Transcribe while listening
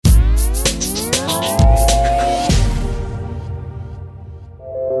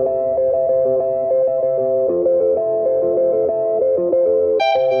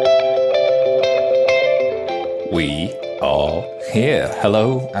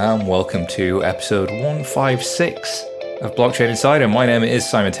Hello and welcome to episode 156 of Blockchain Insider. My name is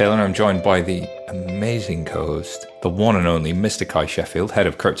Simon Taylor and I'm joined by the amazing co-host, the one and only Mr. Kai Sheffield, head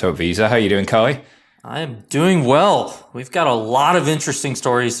of crypto at Visa. How are you doing, Kai? I am doing well. We've got a lot of interesting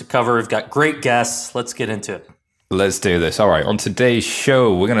stories to cover. We've got great guests. Let's get into it. Let's do this. All right, on today's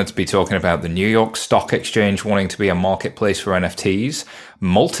show, we're going to be talking about the New York Stock Exchange wanting to be a marketplace for NFTs,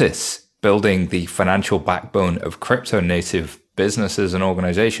 Multis building the financial backbone of crypto-native businesses and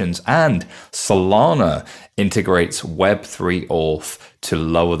organizations, and Solana integrates Web3 auth to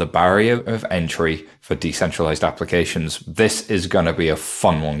lower the barrier of entry for decentralized applications. This is going to be a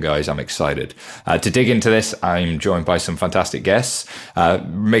fun one, guys. I'm excited. To dig into this, I'm joined by some fantastic guests.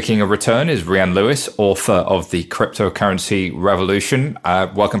 Making a return is Rian Lewis, author of The Cryptocurrency Revolution.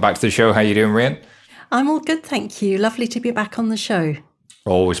 Welcome back to the show. How are you doing, Rian? I'm all good, thank you. Lovely to be back on the show.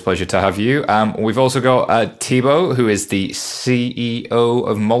 Always a pleasure to have you. We've also got Thibaut, who is the CEO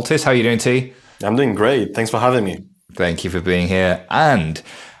of Multis. How are you doing, T? I'm doing great. Thanks for having me. Thank you for being here. And,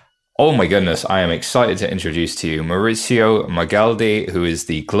 oh my goodness, I am excited to introduce to you Maurizio Magaldi, who is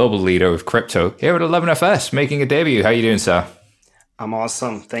the global leader of crypto here at 11FS, making a debut. How are you doing, sir? I'm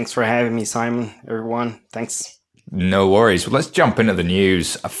awesome. Thanks for having me, Simon, everyone. Thanks. No worries. Well, let's jump into the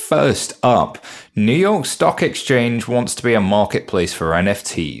news. First up, New York Stock Exchange wants to be a marketplace for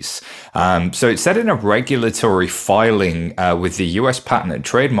NFTs. So it said in a regulatory filing with the US Patent and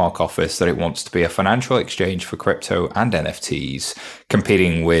Trademark Office that it wants to be a financial exchange for crypto and NFTs,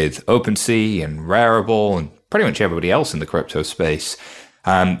 competing with OpenSea and Rarible and pretty much everybody else in the crypto space.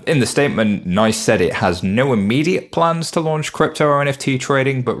 In the statement, NYSE said it has no immediate plans to launch crypto or NFT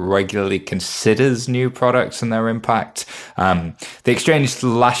trading, but regularly considers new products and their impact. The exchange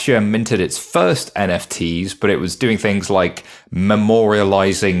last year minted its first NFTs, but it was doing things like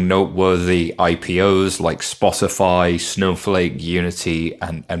memorializing noteworthy IPOs like Spotify, Snowflake, Unity,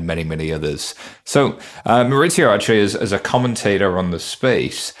 and many, many others. So Maurizio, actually, as a commentator on the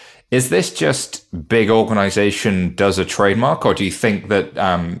space, is this just big organization does a trademark, or do you think that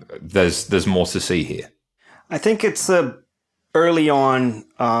there's more to see here? I think it's early on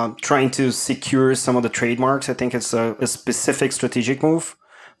trying to secure some of the trademarks. I think it's a specific strategic move,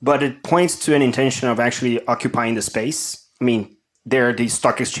 but it points to an intention of actually occupying the space. I mean, they're the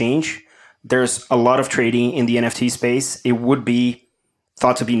stock exchange. There's a lot of trading in the NFT space. It would be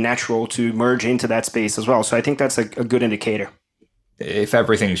thought to be natural to merge into that space as well. So I think that's a good indicator. If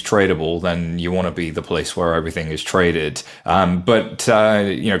everything's tradable, then you want to be the place where everything is traded. But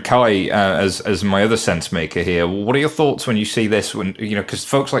Kai, as my other sense maker here, what are your thoughts when you see this? When because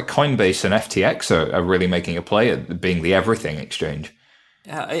folks like Coinbase and FTX are really making a play at being the everything exchange.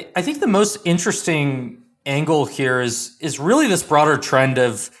 Yeah, I think the most interesting angle here is really this broader trend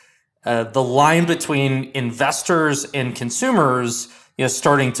of the line between investors and consumers,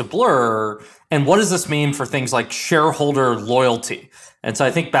 starting to blur. And what does this mean for things like shareholder loyalty? And so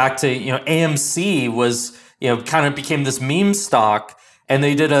I think back to, AMC was, kind of became this meme stock, and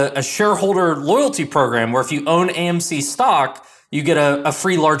they did a shareholder loyalty program where if you own AMC stock, you get a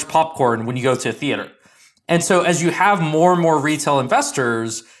free large popcorn when you go to a theater. And so as you have more and more retail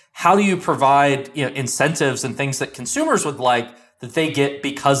investors, how do you provide, incentives and things that consumers would like that they get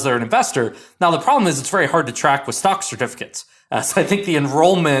because they're an investor? Now, the problem is it's very hard to track with stock certificates. So I think the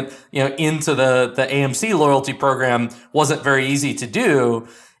enrollment, into the AMC loyalty program wasn't very easy to do.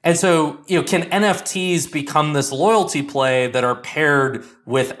 And so, can NFTs become this loyalty play that are paired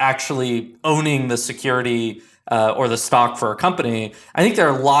with actually owning the security or the stock for a company? I think there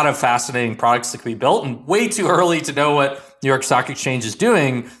are a lot of fascinating products that can be built, and way too early to know what New York Stock Exchange is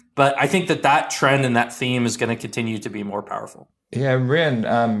doing. But I think that trend and that theme is going to continue to be more powerful. Yeah,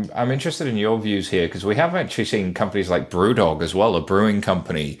 Rian, I'm interested in your views here because we have actually seen companies like Brewdog as well, a brewing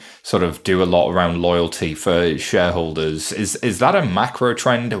company, sort of do a lot around loyalty for shareholders. Is that a macro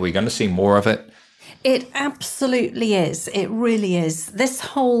trend? Are we going to see more of it? It absolutely is. It really is. This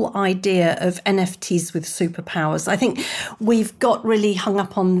whole idea of NFTs with superpowers, I think we've got really hung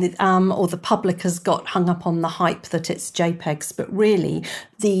up on or the public has got hung up on the hype that it's JPEGs, but really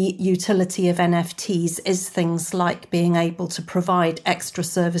the utility of NFTs is things like being able to provide extra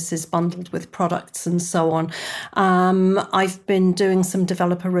services bundled with products and so on. I've been doing some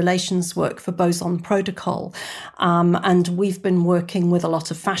developer relations work for Boson Protocol, and we've been working with a lot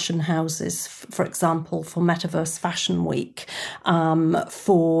of fashion houses, for example, for Metaverse Fashion Week,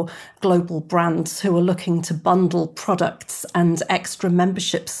 for global brands who are looking to bundle products and extra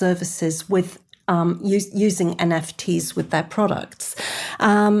membership services with using NFTs with their products.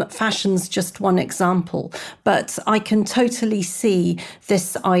 Fashion's just one example, but I can totally see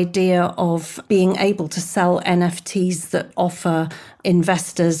this idea of being able to sell NFTs that offer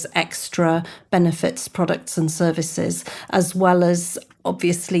investors extra benefits, products and services, as well as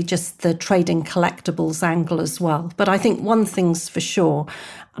obviously just the trading collectibles angle as well. But I think one thing's for sure,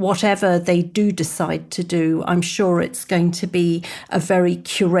 whatever they do decide to do, I'm sure it's going to be a very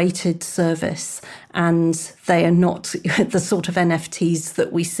curated service, and they are not the sort of NFTs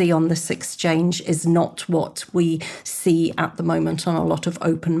that we see on this exchange is not what we see at the moment on a lot of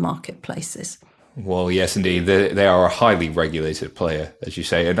open marketplaces. Well, yes, indeed. They are a highly regulated player, as you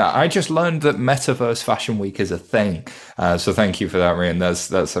say. And I just learned that Metaverse Fashion Week is a thing. So thank you for that, Rian.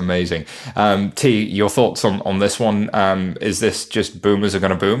 That's amazing. T, your thoughts on this one? Is this just boomers are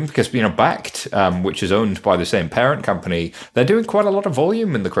going to boom? Because, Bakkt, which is owned by the same parent company, they're doing quite a lot of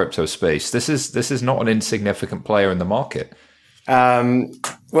volume in the crypto space. This is not an insignificant player in the market.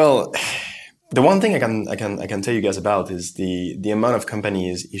 Well, the one thing I can tell you guys about is the amount of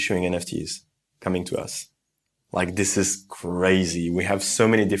companies issuing NFTs coming to us. Like, this is crazy. We have so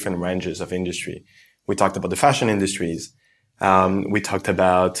many different ranges of industry. We talked about the fashion industries. We talked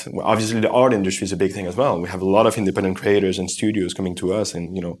about, obviously the art industry is a big thing as well. We have a lot of independent creators and studios coming to us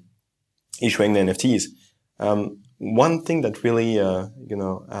and, issuing the NFTs. One thing that really,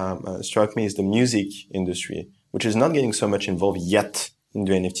 struck me is the music industry, which is not getting so much involved yet in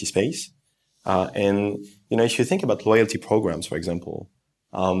the NFT space. If you think about loyalty programs, for example,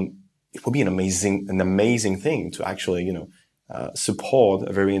 it would be an amazing thing to actually, support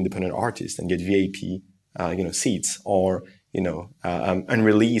a very independent artist and get VIP, seats or,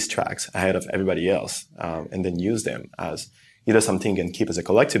 unreleased tracks ahead of everybody else, and then use them as either something you can keep as a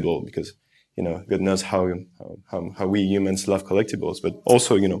collectible because, God knows how we humans love collectibles, but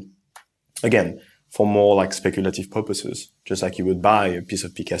also, again, for more like speculative purposes, just like you would buy a piece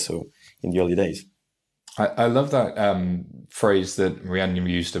of Picasso in the early days. I love that phrase that Rian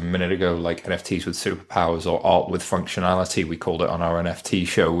used a minute ago, like NFTs with superpowers or art with functionality. We called it on our NFT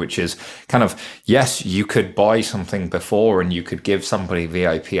show, which is kind of, yes, you could buy something before and you could give somebody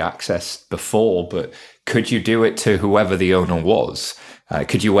VIP access before, but could you do it to whoever the owner was?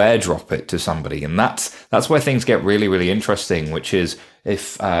 Could you airdrop it to somebody? And that's where things get really, really interesting, which is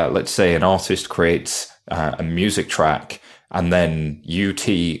if, let's say, an artist creates a music track and then you,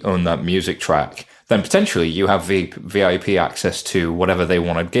 T, own that music track, then potentially you have VIP access to whatever they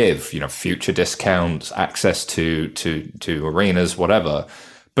want to give, future discounts, access to arenas, whatever.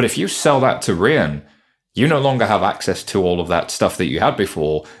 But if you sell that to Rian, you no longer have access to all of that stuff that you had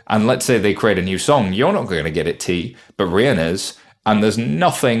before. And let's say they create a new song, you're not going to get it, T, but Rian is. And there's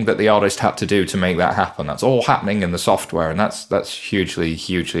nothing that the artist had to do to make that happen. That's all happening in the software, and that's hugely,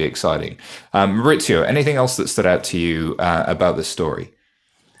 hugely exciting. Maurizio, anything else that stood out to you about this story?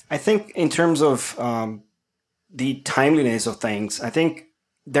 I think in terms of the timeliness of things, I think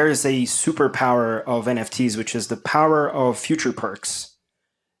there is a superpower of NFTs, which is the power of future perks.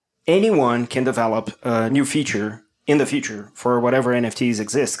 Anyone can develop a new feature in the future for whatever NFTs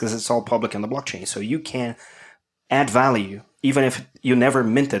exist because it's all public on the blockchain. So you can add value even if you never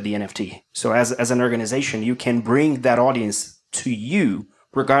minted the NFT. So as an organization, you can bring that audience to you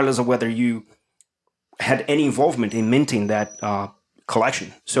regardless of whether you had any involvement in minting that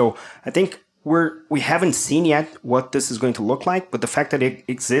collection. So I think we haven't seen yet what this is going to look like, but the fact that it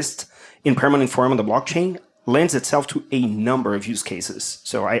exists in permanent form on the blockchain lends itself to a number of use cases.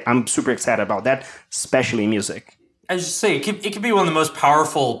 So I'm super excited about that, especially music. I was just saying, it could be one of the most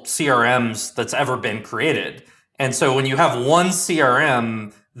powerful CRMs that's ever been created. And so when you have one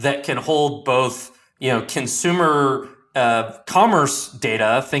CRM that can hold both, consumer commerce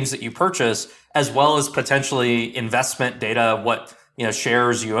data, things that you purchase, as well as potentially investment data, what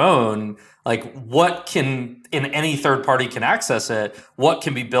shares you own, like what can, in any third party can access it, what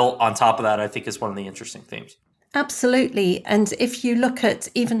can be built on top of that, I think is one of the interesting themes. Absolutely. And if you look at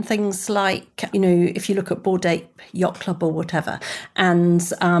even things like, if you look at Bored Ape Yacht Club or whatever, and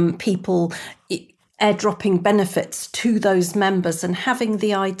people airdropping benefits to those members and having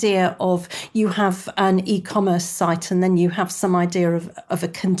the idea of you have an e-commerce site and then you have some idea of a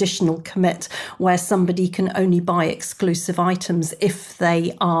conditional commit where somebody can only buy exclusive items if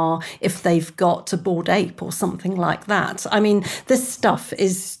they've got a Bored Ape or something like that. I mean, this stuff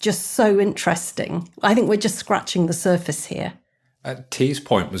is just so interesting. I think we're just scratching the surface here. T's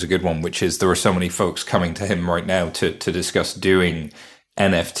point was a good one, which is there are so many folks coming to him right now to discuss doing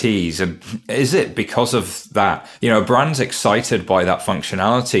NFTs. And is it because of that? Brands excited by that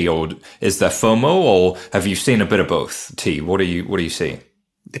functionality, or is there FOMO, or have you seen a bit of both? T, what do you see?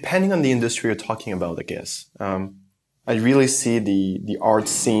 depending on the industry you're talking about, I guess. I really see the art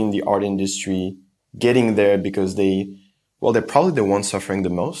scene, the art industry getting there because they're probably the ones suffering the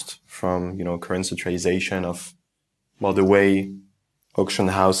most from, current centralization of, the way auction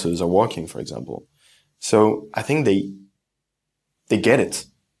houses are working, for example. So I think they get it.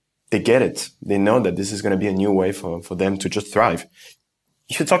 They get it. They know that this is going to be a new way for them to just thrive.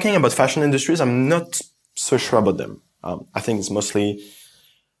 If you're talking about fashion industries, I'm not so sure about them. I think it's mostly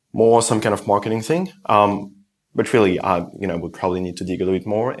more some kind of marketing thing. But really, we'll probably need to dig a little bit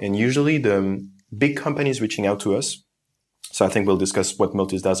more. And usually the big companies reaching out to us. So I think we'll discuss what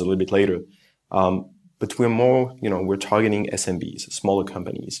Multis does a little bit later. But we're more, we're targeting SMBs, smaller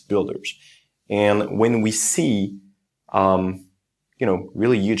companies, builders. And when we see,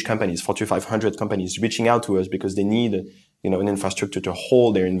 really huge companies, Fortune 500 companies reaching out to us because they need, an infrastructure to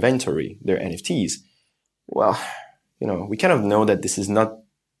hold their inventory, their NFTs. Well, we kind of know that this is not,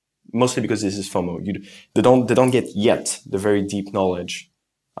 mostly because this is FOMO. They don't get yet the very deep knowledge,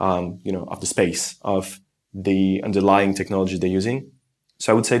 of the space, of the underlying technology they're using.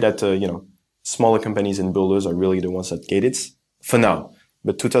 So I would say that, smaller companies and builders are really the ones that get it for now.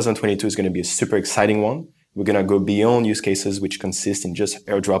 But 2022 is going to be a super exciting one. We're going to go beyond use cases, which consist in just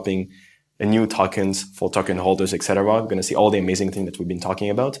airdropping new tokens for token holders, etc. We're going to see all the amazing things that we've been talking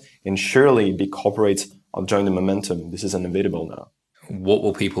about. And surely big corporates are joining the momentum. This is unavoidable now. What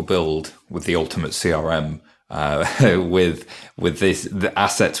will people build with the ultimate CRM? With the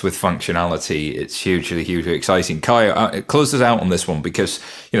assets with functionality, it's hugely exciting. Kai, close us out on this one because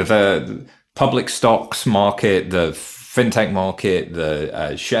the public stocks market, the fintech market,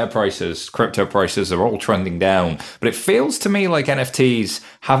 the share prices, crypto prices are all trending down. But it feels to me like NFTs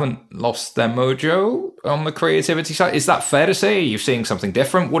haven't lost their mojo on the creativity side. Is that fair to say? Are you seeing something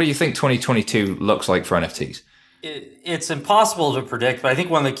different? What do you think 2022 looks like for NFTs? It's impossible to predict, but I think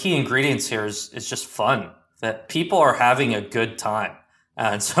one of the key ingredients here is just fun, that people are having a good time.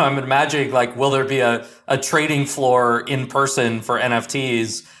 And so I'm imagining, will there be a trading floor in person for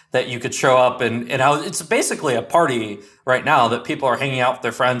NFTs that you could show up and how it's basically a party right now that people are hanging out with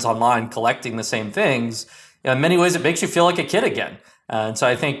their friends online, collecting the same things. In many ways, it makes you feel like a kid again. And so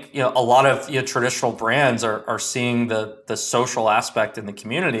I think, a lot of traditional brands are seeing the social aspect in the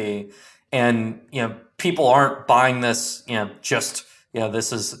community, and, people aren't buying this, just,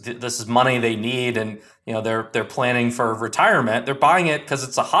 this is money they need, and, they're planning for retirement. They're buying it because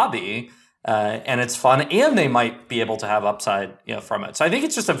it's a hobby. And it's fun, and they might be able to have upside, from it. So I think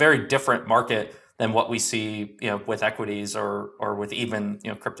it's just a very different market than what we see, with equities or with even,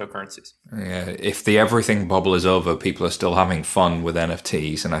 cryptocurrencies. Yeah, if the everything bubble is over, people are still having fun with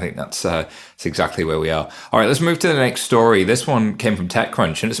NFTs, and I think that's exactly where we are. All right, let's move to the next story. This one came from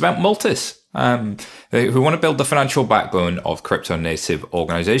TechCrunch, and it's about Multis, who want to build the financial backbone of crypto-native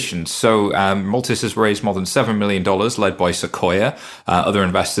organizations. So Multis has raised more than $7 million, led by Sequoia. Other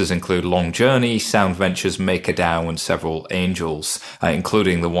investors include Long Journey, Sound Ventures, MakerDAO, and several angels,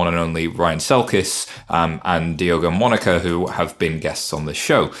 including the one and only Ryan Selkis and Diogo Monica, who have been guests on this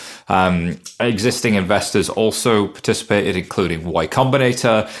show. Existing investors also participated, including Y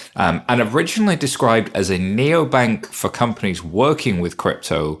Combinator, and originally described as a neobank for companies working with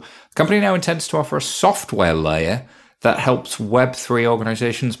crypto. The company now intends to offer a software layer that helps Web3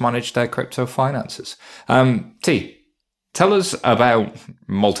 organizations manage their crypto finances. T, tell us about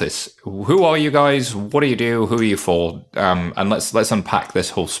Multis. Who are you guys? What do you do? Who are you for? And let's unpack this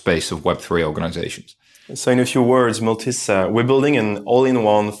whole space of Web3 organizations. So in a few words, Multis, we're building an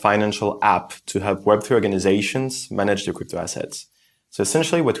all-in-one financial app to help Web3 organizations manage their crypto assets. So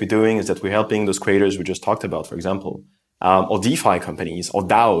essentially what we're doing is that we're helping those creators we just talked about, for example, or DeFi companies or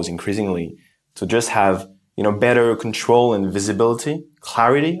DAOs increasingly to just have, better control and visibility,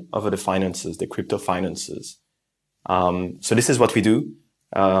 clarity over the finances, the crypto finances. So this is what we do.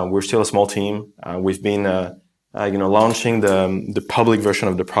 We're still a small team. We've been, launching the public version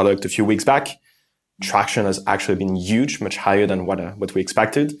of the product a few weeks back. Traction has actually been huge, much higher than what we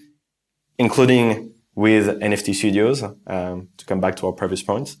expected, including with NFT studios, to come back to our previous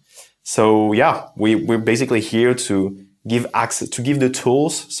points. So yeah, we're basically here to give access, to give the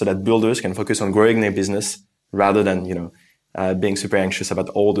tools so that builders can focus on growing their business rather than, being super anxious about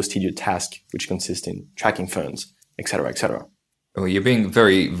all those tedious tasks, which consist in tracking funds, et cetera, et cetera. Well, you're being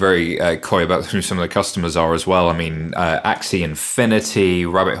very, very coy about who some of the customers are as well. I mean, Axie Infinity,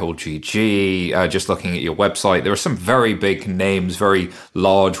 Rabbit Hole GG, just looking at your website, there are some very big names, very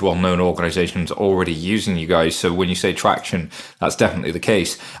large, well-known organizations already using you guys. So when you say traction, that's definitely the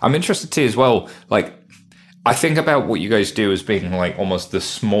case. I'm interested to as well, I think about what you guys do as being like almost the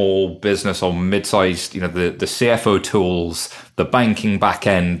small business or mid-sized, the CFO tools, the banking back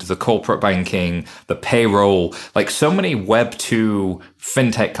end, the corporate banking, the payroll, like so many Web 2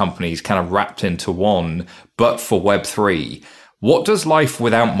 fintech companies kind of wrapped into one, but for Web 3. What does life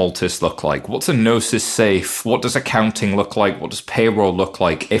without Multis look like? What's a Gnosis safe? What does accounting look like? What does payroll look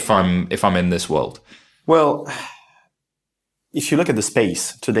like if I'm in this world? Well, if you look at the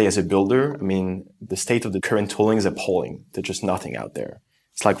space today as a builder, I mean, the state of the current tooling is appalling. There's just nothing out there.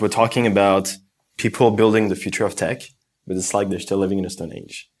 It's like we're talking about people building the future of tech, but it's like they're still living in a stone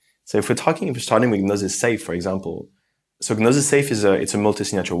age. So if we're starting with Gnosis Safe, for example, so Gnosis Safe it's a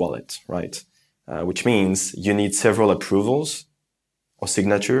multi-signature wallet, right? Which means you need several approvals or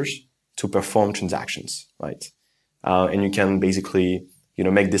signatures to perform transactions, right? And you can basically,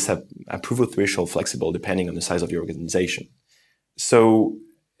 make this approval threshold flexible depending on the size of your organization. So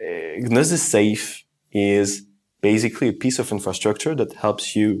Gnosis Safe is basically a piece of infrastructure that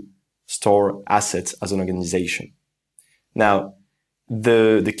helps you store assets as an organization. Now,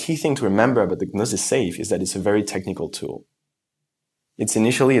 the key thing to remember about the Gnosis Safe is that it's a very technical tool. It's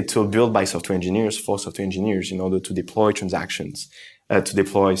initially a tool built by software engineers for software engineers in order to deploy transactions, to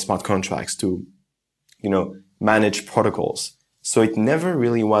deploy smart contracts, to, manage protocols. So it never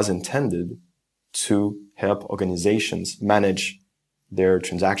really was intended to help organizations manage their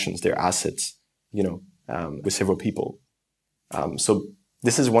transactions, their assets, with several people. So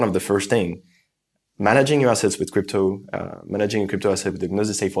this is one of the first thing. Managing your assets with crypto, managing a crypto asset with the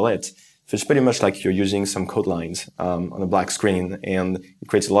Gnosis Safe wallet, it's pretty much like you're using some code lines on a black screen, and it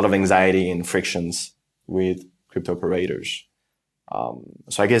creates a lot of anxiety and frictions with crypto operators.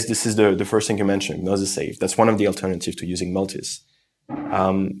 So I guess this is the first thing you mentioned, Gnosis Safe. That's one of the alternatives to using Multis.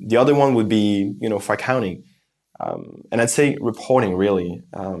 The other one would be, for accounting. And I'd say reporting, really.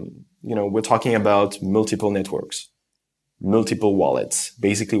 We're talking about multiple networks, multiple wallets,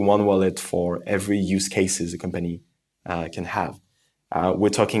 basically one wallet for every use cases a company can have. We're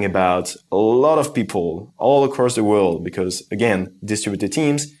talking about a lot of people all across the world because, again, distributed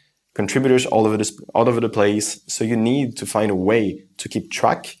teams, contributors all over the place. So you need to find a way to keep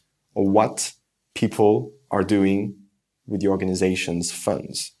track of what people are doing with the organization's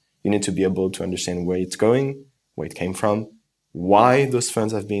funds. You need to be able to understand where it's going, where it came from, why those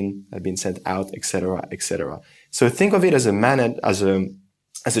funds have been sent out, etc., etc. So think of it as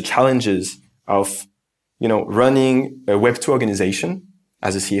a challenges of running a Web2 organization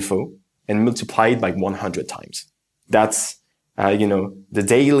as a CFO and multiply it by 100 times. That's the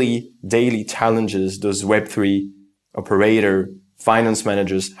daily challenges those Web3 operator finance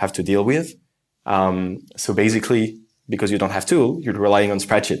managers have to deal with. So basically, because you don't have tool, you're relying on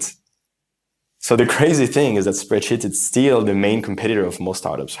spreadsheets. So the crazy thing is that spreadsheet is still the main competitor of most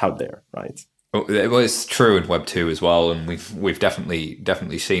startups out there, right? Well, it's true in Web 2 as well, and we've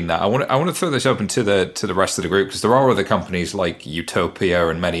definitely seen that. I want to throw this open to the rest of the group because there are other companies like Utopia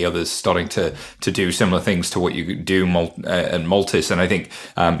and many others starting to do similar things to what you do and Multis, and I think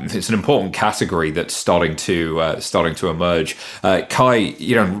it's an important category that's starting to emerge. Kai,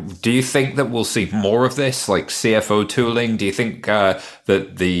 do you think that we'll see more of this, like CFO tooling? Do you think that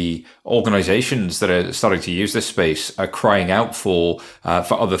the organizations that are starting to use this space are crying out for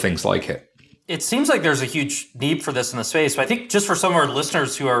other things like it? It seems like there's a huge need for this in the space, but I think just for some of our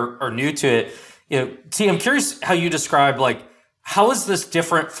listeners who are new to it, T, I'm curious how you describe, like, how is this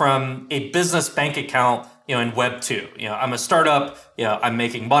different from a business bank account, in Web 2? I'm a startup, I'm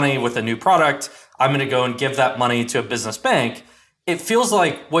making money with a new product. I'm going to go and give that money to a business bank. It feels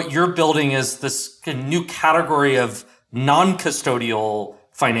like what you're building is this new category of non-custodial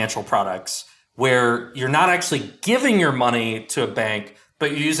financial products where you're not actually giving your money to a bank, but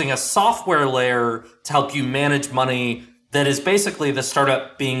you're using a software layer to help you manage money that is basically the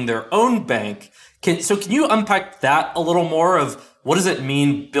startup being their own bank. Can you unpack that a little more of what does it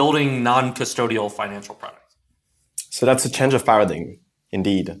mean building non-custodial financial products? So that's a change of paradigm,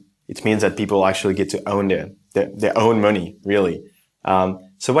 indeed. It means that people actually get to own their own money, really.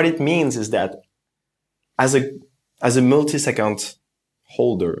 So what it means is that as a multi-account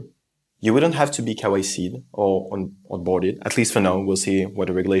holder, you wouldn't have to be KYC'd or onboarded, at least for now. We'll see where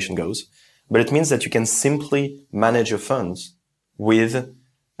the regulation goes. But it means that you can simply manage your funds with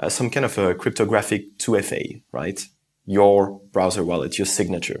some kind of a cryptographic 2FA, right? Your browser wallet, your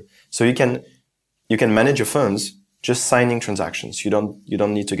signature. So you can manage your funds just signing transactions. You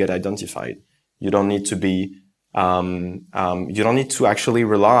don't need to get identified. You don't need to be, you don't need to actually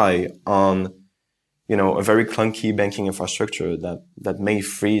rely on a very clunky banking infrastructure that may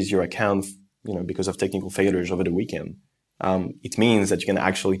freeze your account, because of technical failures over the weekend. it means that you can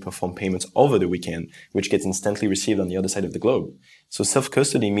actually perform payments over the weekend, which gets instantly received on the other side of the globe. So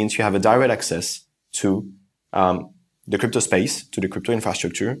self-custody means you have a direct access to the crypto space, to the crypto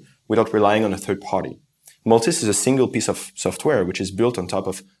infrastructure, without relying on a third party. Multis is a single piece of software which is built on top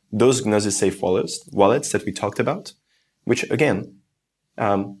of those Gnosis safe wallets that we talked about, which again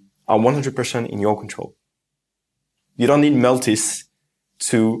are 100% in your control. You don't need Multis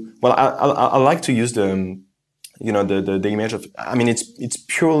to. Well, I like to use the image of. I mean, it's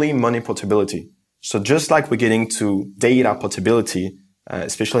purely money portability. So just like we're getting to data portability,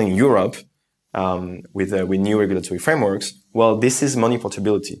 especially in Europe, with new regulatory frameworks, well, this is money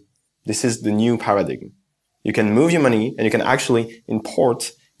portability. This is the new paradigm. You can move your money and you can actually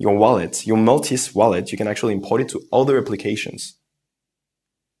import your wallet, your Multis wallet. You can actually import it to other applications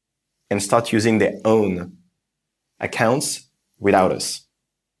and start using their own accounts without us.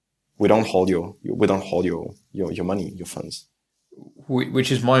 We don't hold your money, your funds.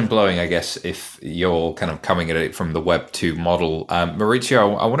 Which is mind-blowing, I guess, if you're kind of coming at it from the Web 2 model.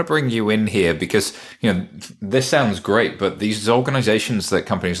 Maurizio, I want to bring you in here because, this sounds great, but these organizations that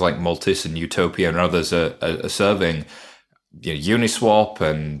companies like Multis and Utopia and others are serving, Uniswap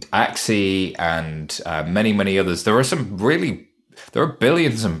and Axie and many, many others, there are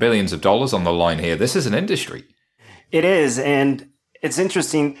billions and billions of dollars on the line here. This is an industry. It is, and it's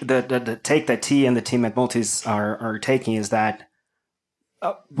interesting the take that T and the team at Multis are taking is that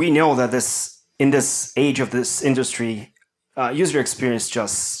we know that in this age of this industry, user experience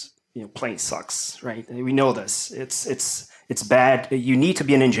just plain sucks, right? We know this. It's bad. You need to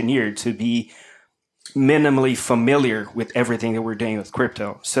be an engineer to be minimally familiar with everything that we're doing with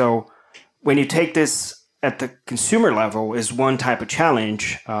crypto. So when you take this at the consumer level is one type of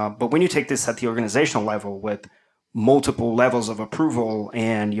challenge, but when you take this at the organizational level with multiple levels of approval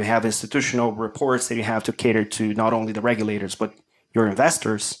and you have institutional reports that you have to cater to not only the regulators but your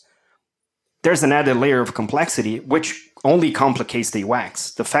investors, there's an added layer of complexity which only complicates the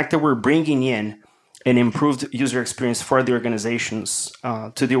UX. The fact that we're bringing in an improved user experience for the organizations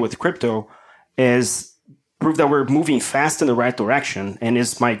to deal with crypto is proof that we're moving fast in the right direction, and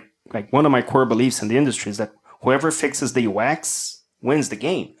is one of my core beliefs in the industry is that whoever fixes the UX wins the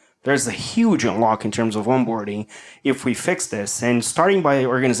game. There's a huge unlock in terms of onboarding if we fix this, and starting by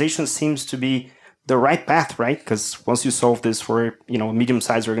organizations seems to be the right path, right? Because once you solve this for a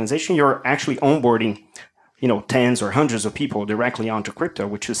medium-sized organization, you're actually onboarding tens or hundreds of people directly onto crypto,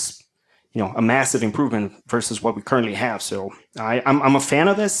 which is a massive improvement versus what we currently have. So I'm a fan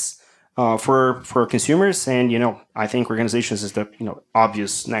of this for consumers, and I think organizations is the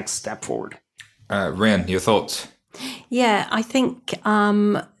obvious next step forward. Ryan, your thoughts? Yeah, I think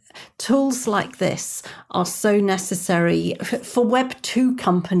tools like this are so necessary for Web 2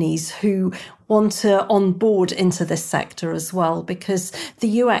 companies who want to onboard into this sector as well, because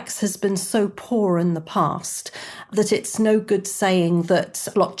the UX has been so poor in the past that it's no good saying that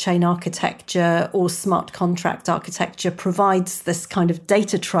blockchain architecture or smart contract architecture provides this kind of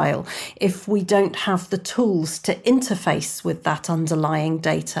data trail if we don't have the tools to interface with that underlying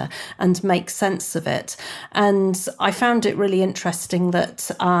data and make sense of it. And I found it really interesting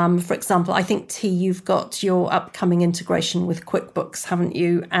that, for example, I think, T, you've got your upcoming integration with QuickBooks, haven't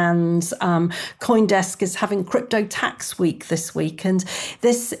you? And CoinDesk is having Crypto Tax Week this week. And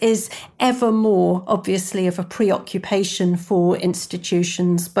this is ever more, obviously, of a preoccupation for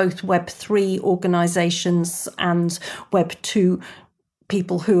institutions, both Web3 organizations and Web2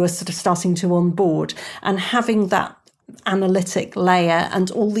 people who are sort of starting to onboard, and having that analytic layer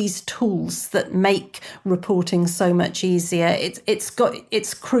and all these tools that make reporting so much easier. It's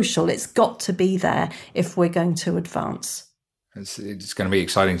crucial. It's got to be there if we're going to advance. It's going to be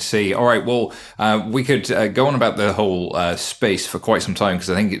exciting to see. All right, well, we could go on about the whole space for quite some time because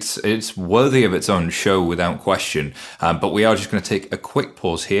I think it's worthy of its own show without question. But we are just going to take a quick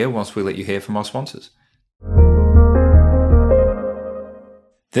pause here whilst we let you hear from our sponsors.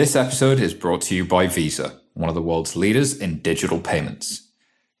 This episode is brought to you by Visa, one of the world's leaders in digital payments.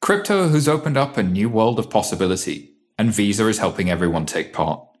 Crypto has opened up a new world of possibility, and Visa is helping everyone take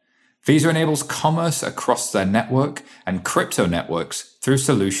part. Visa enables commerce across their network and crypto networks through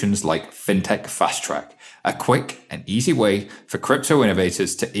solutions like FinTech Fast Track, a quick and easy way for crypto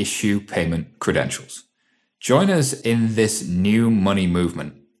innovators to issue payment credentials. Join us in this new money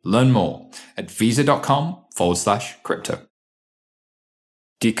movement. Learn more at visa.com/crypto.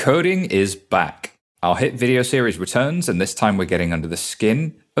 Decoding is back. Our hit video series returns, and this time we're getting under the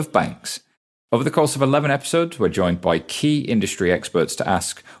skin of banks. Over the course of 11 episodes, we're joined by key industry experts to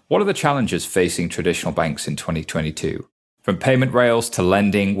ask, what are the challenges facing traditional banks in 2022? From payment rails to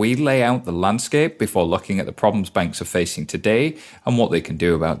lending, we lay out the landscape before looking at the problems banks are facing today and what they can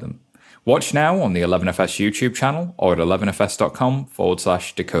do about them. Watch now on the 11FS YouTube channel or at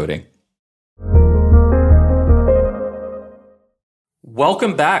 11fs.com/decoding.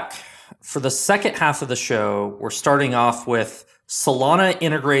 Welcome back. For the second half of the show, we're starting off with Solana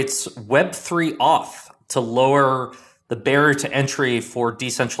integrates Web3 auth to lower the barrier to entry for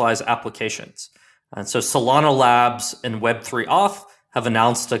decentralized applications. And so Solana Labs and Web3 auth have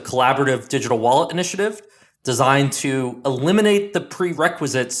announced a collaborative digital wallet initiative designed to eliminate the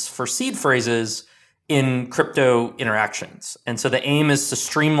prerequisites for seed phrases in crypto interactions. And so the aim is to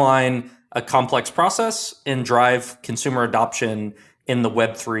streamline a complex process and drive consumer adoption in the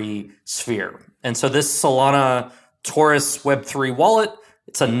Web3 sphere. And so this Solana Taurus Web3 wallet,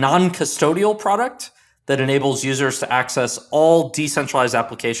 it's a non-custodial product that enables users to access all decentralized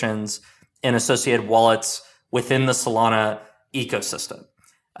applications and associated wallets within the Solana ecosystem.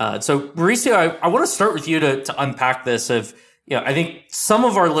 So Mauricio, I want to start with you to unpack this. I think some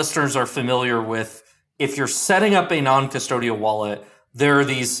of our listeners are familiar with, if you're setting up a non-custodial wallet, there are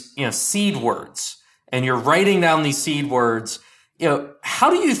these seed words, and you're writing down these seed words. How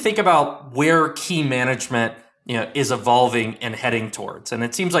do you think about where key management is evolving and heading towards? And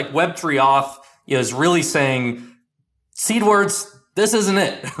it seems like Web3 auth is really saying seed words, this isn't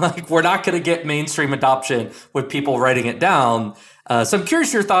it. Like, we're not going to get mainstream adoption with people writing it down. So I'm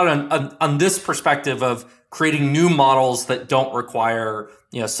curious your thought on this perspective of creating new models that don't require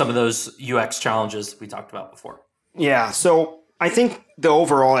some of those UX challenges we talked about before. Yeah. So I think the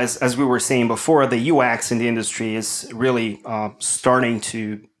overall, as we were saying before, the UX in the industry is really starting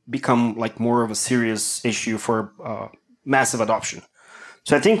to become like more of a serious issue for massive adoption.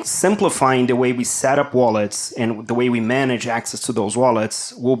 So I think simplifying the way we set up wallets and the way we manage access to those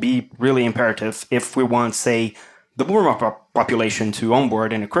wallets will be really imperative if we want, say, the boomer population to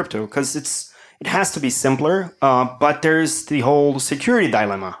onboard in a crypto, because it has to be simpler. But there's the whole security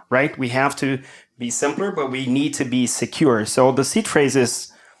dilemma, right? We have to be simpler, but we need to be secure. So the seed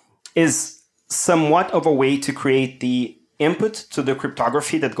phrases is somewhat of a way to create the input to the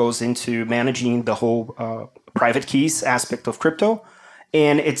cryptography that goes into managing the whole private keys aspect of crypto.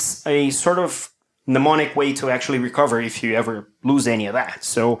 And it's a sort of mnemonic way to actually recover if you ever lose any of that.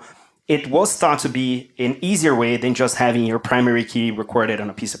 So it was thought to be an easier way than just having your primary key recorded on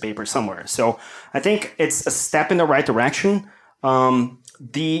a piece of paper somewhere. So I think it's a step in the right direction.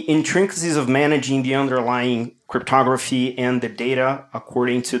 The intricacies of managing the underlying cryptography and the data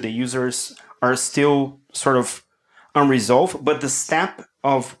according to the users are still sort of unresolved. But the step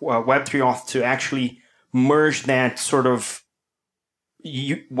of Web3 auth to actually merge that sort of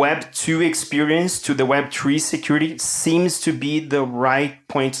Web 2 experience to the Web 3 security seems to be the right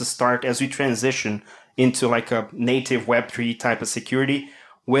point to start as we transition into like a native Web 3 type of security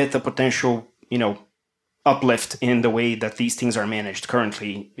with a potential, uplift in the way that these things are managed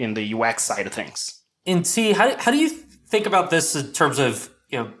currently in the UX side of things. And T, how do you think about this in terms of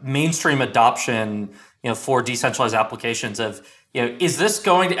mainstream adoption for decentralized applications? Is this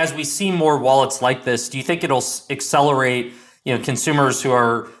going to, as we see more wallets like this, do you think it'll accelerate consumers who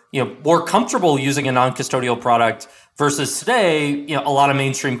are, more comfortable using a non-custodial product versus today, a lot of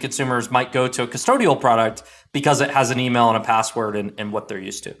mainstream consumers might go to a custodial product because it has an email and a password and what they're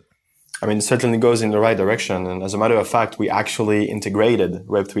used to? I mean, it certainly goes in the right direction. And as a matter of fact, we actually integrated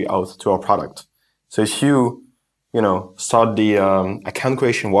Web3 auth to our product. So if you, start the account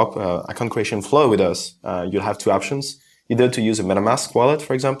creation flow with us, you'll have two options. Either to use a MetaMask wallet,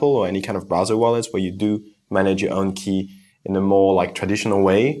 for example, or any kind of browser wallets where you do manage your own key in a more like traditional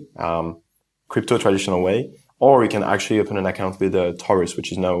way, crypto traditional way, or you can actually open an account with Taurus,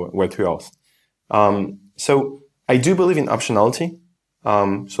 which is now Web3 auth. So I do believe in optionality.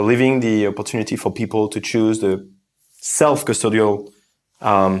 So leaving the opportunity for people to choose the self-custodial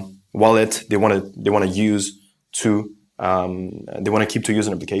wallet they want to use to they want to keep to use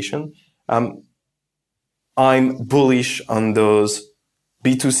an application. I'm bullish on those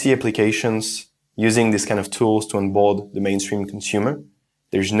B2C applications using this kind of tools to onboard the mainstream consumer.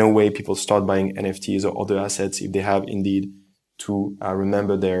 There's no way people start buying NFTs or other assets if they have indeed to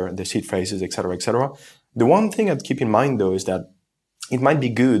remember their seed phrases, et cetera, et cetera. The one thing I'd keep in mind, though, is that it might be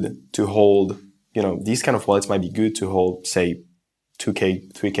good to hold, these kind of wallets might be good to hold, say,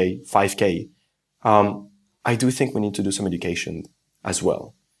 2K, 3K, 5K. I do think we need to do some education as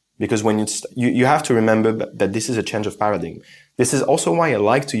well. Because when you have to remember that this is a change of paradigm. This is also why I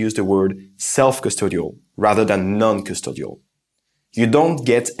like to use the word self-custodial rather than non-custodial. You don't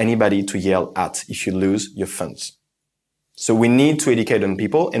get anybody to yell at if you lose your funds. So we need to educate on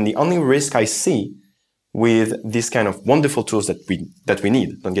people. And the only risk I see with this kind of wonderful tools that we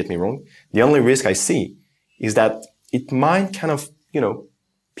need. Don't get me wrong. The only risk I see is that it might kind of,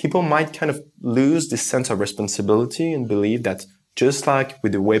 people might kind of lose this sense of responsibility and believe that just like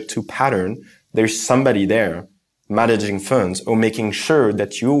with the Web 2 pattern, there's somebody there managing funds or making sure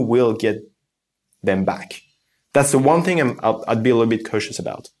that you will get them back. That's the one thing I'd be a little bit cautious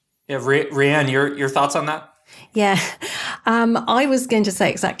about. Yeah, Rianne, your thoughts on that? Yeah, I was going to say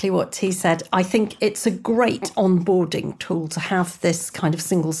exactly what T said. I think it's a great onboarding tool to have this kind of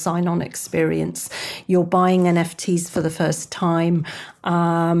single sign-on experience. You're buying NFTs for the first time,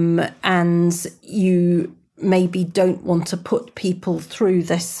 and you maybe don't want to put people through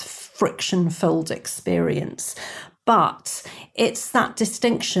this friction-filled experience. But it's that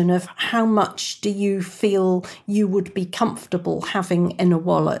distinction of how much do you feel you would be comfortable having in a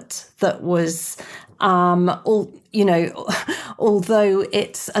wallet that was although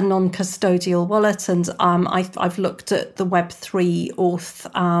it's a non-custodial wallet, and I've looked at the Web3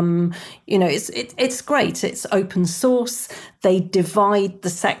 auth. It's great. It's open source. They divide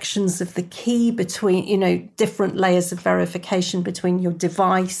the sections of the key between different layers of verification between your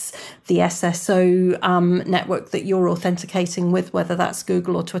device, the SSO network that you're authenticating with, whether that's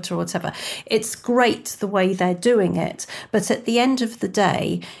Google or Twitter or whatever. It's great the way they're doing it, but at the end of the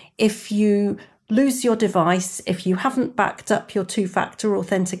day, if you lose your device, if you haven't backed up your two-factor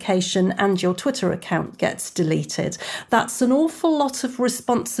authentication and your Twitter account gets deleted, that's an awful lot of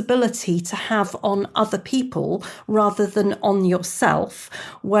responsibility to have on other people rather than on yourself.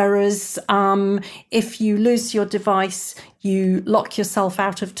 Whereas if you lose your device, you lock yourself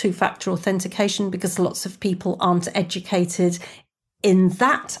out of two-factor authentication because lots of people aren't educated in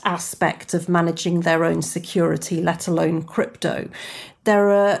that aspect of managing their own security, let alone crypto. There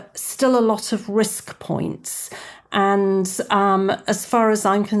are still a lot of risk points. And as far as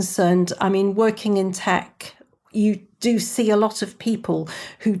I'm concerned, working in tech, you do see a lot of people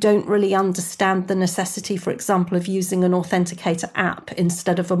who don't really understand the necessity, for example, of using an authenticator app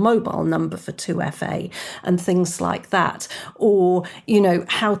instead of a mobile number for 2FA and things like that. Or,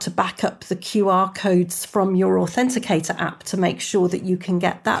 how to back up the QR codes from your authenticator app to make sure that you can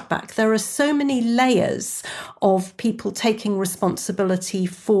get that back. There are so many layers of people taking responsibility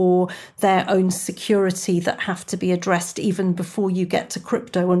for their own security that have to be addressed even before you get to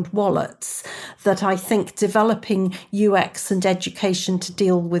crypto and wallets, that I think developing UX and education to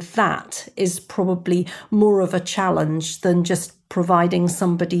deal with that is probably more of a challenge than just providing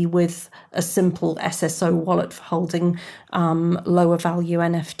somebody with a simple SSO wallet for holding lower value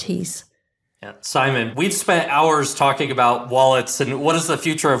NFTs. Yeah. Simon, we've spent hours talking about wallets and what does the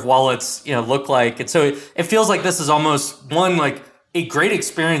future of wallets look like. And so it feels like this is almost a great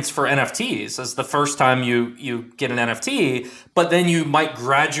experience for NFTs as the first time you get an NFT, but then you might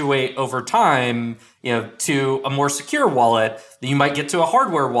graduate over time, to a more secure wallet. Then you might get to a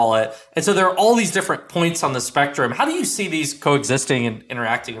hardware wallet. And so there are all these different points on the spectrum. How do you see these coexisting and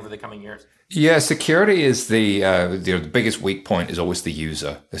interacting over the coming years? Yeah, security is the biggest weak point is always the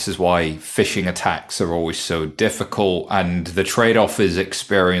user. This is why phishing attacks are always so difficult, and the trade-off is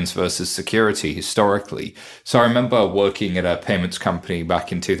experience versus security historically. So I remember working at a payments company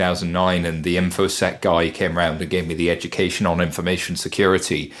back in 2009, and the InfoSec guy came around and gave me the education on information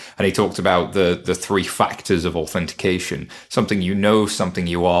security, and he talked about the three factors of authentication: something you know, something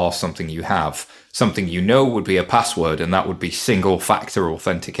you are, something you have. Something you know would be a password, and that would be single factor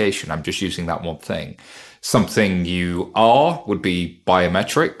authentication. I'm just using that one thing. Something you are would be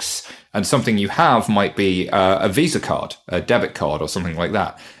biometrics, and something you have might be a Visa card, a debit card, or something like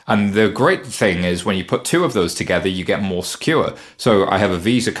that. And the great thing is when you put two of those together, you get more secure. So I have a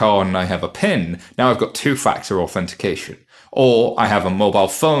Visa card and I have a PIN. Now I've got two-factor authentication. Or I have a mobile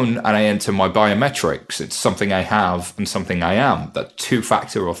phone and I enter my biometrics. It's something I have and something I am. That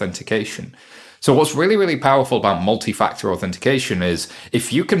two-factor authentication. So what's really, really powerful about multi-factor authentication is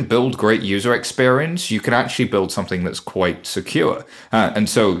if you can build great user experience, you can actually build something that's quite secure. And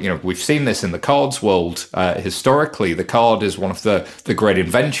so, we've seen this in the cards world. Historically, the card is one of the great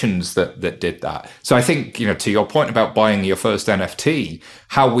inventions that did that. So I think, to your point about buying your first NFT,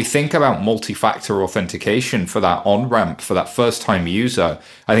 how we think about multi-factor authentication for that on-ramp, for that first-time user,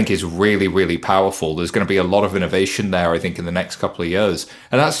 I think is really, really powerful. There's going to be a lot of innovation there, I think, in the next couple of years.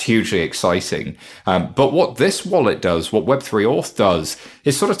 And that's hugely exciting. But what this wallet does, what Web3 Auth does,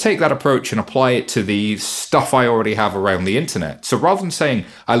 is sort of take that approach and apply it to the stuff I already have around the internet. So rather than saying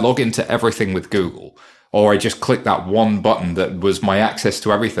I log into everything with Google, or I just click that one button that was my access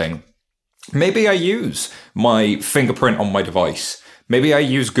to everything, maybe I use my fingerprint on my device. Maybe I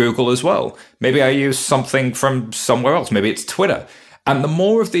use Google as well. Maybe I use something from somewhere else. Maybe it's Twitter. And the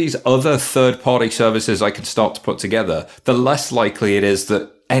more of these other third-party services I can start to put together, the less likely it is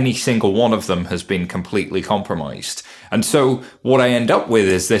that any single one of them has been completely compromised. And so what I end up with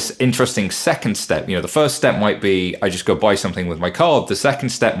is this interesting second step. The first step might be I just go buy something with my card. The second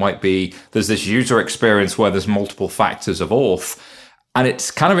step might be there's this user experience where there's multiple factors of auth. And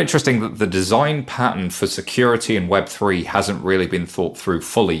it's kind of interesting that the design pattern for security in Web3 hasn't really been thought through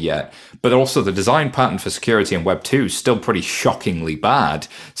fully yet. But also the design pattern for security in Web2 is still pretty shockingly bad.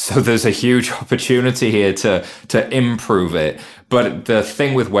 So there's a huge opportunity here to improve it. But the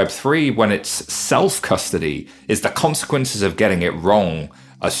thing with Web3, when it's self-custody, is the consequences of getting it wrong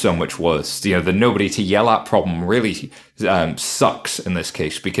are so much worse. The nobody to yell at problem really sucks in this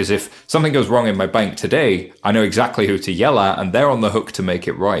case, because if something goes wrong in my bank today, I know exactly who to yell at and they're on the hook to make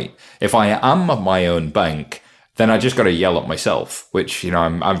it right. If I am my own bank, then I just got to yell at myself, which,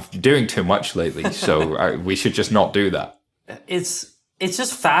 I'm doing too much lately. So we should just not do that. It's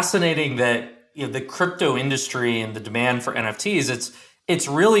just fascinating that, the crypto industry and the demand for NFTs, it's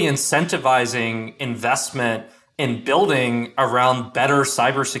really incentivizing investment in building around better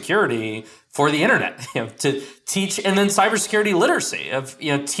cybersecurity for the internet, to teach, and then cybersecurity literacy of,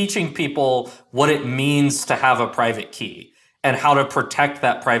 teaching people what it means to have a private key and how to protect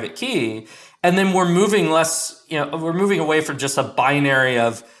that private key. And then we're moving away from just a binary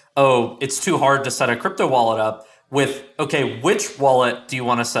of, oh, it's too hard to set a crypto wallet up with, okay, which wallet do you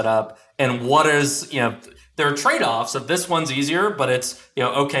want to set up? And what is, there are trade-offs of this one's easier, but it's,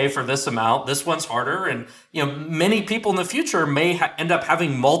 okay for this amount. This one's harder. And, many people in the future may end up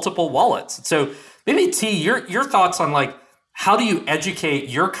having multiple wallets. So maybe T, your thoughts on how do you educate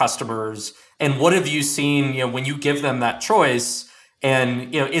your customers, and what have you seen, when you give them that choice?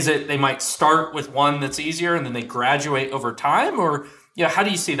 And, is it they might start with one that's easier and then they graduate over time, or, how do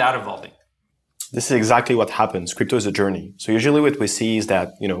you see that evolving? This is exactly what happens. Crypto is a journey. So usually what we see is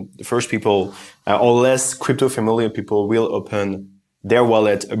that, the first people or less crypto familiar people will open their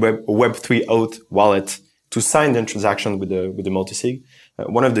wallet, a Web3 auth wallet, to sign their transaction with the multisig.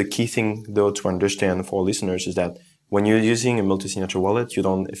 One of the key things, though, to understand for listeners is that when you're using a multi-signature wallet, you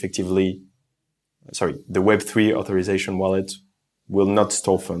don't the Web3 authorization wallet will not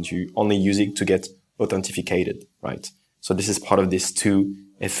store funds. You only use it to get authenticated, right? So this is part of this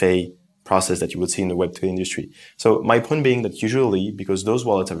 2FA process that you would see in the Web3 industry. So my point being that usually, because those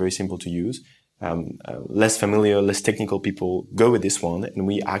wallets are very simple to use, less familiar, less technical people go with this one, and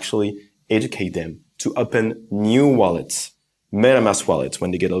we actually educate them to open new wallets, MetaMask wallets when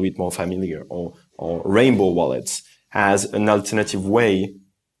they get a little bit more familiar, or Rainbow wallets as an alternative way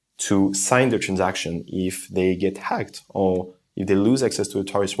to sign their transaction if they get hacked or if they lose access to a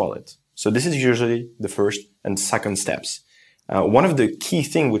Taurus wallet. So this is usually the first and second steps. One of the key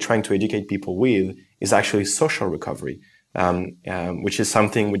things we're trying to educate people with is actually social recovery, which is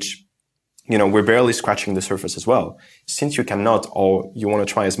something which, we're barely scratching the surface as well. Since you cannot, or you want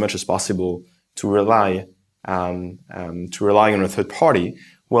to try as much as possible to rely on a third party,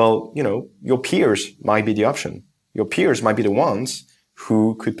 well, your peers might be the option. Your peers might be the ones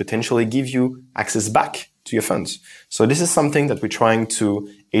who could potentially give you access back to your funds. So this is something that we're trying to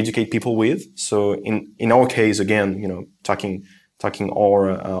educate people with. So in our case, again, talking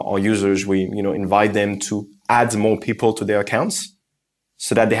our users, we, invite them to add more people to their accounts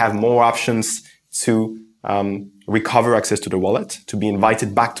so that they have more options to recover access to the wallet, to be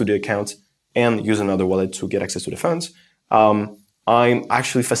invited back to the account and use another wallet to get access to the funds. I'm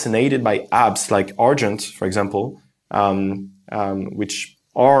actually fascinated by apps like Argent, for example, which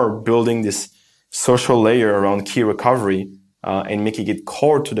are building this social layer around key recovery and making it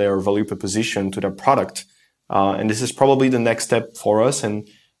core to their value proposition, to their product. And this is probably the next step for us, and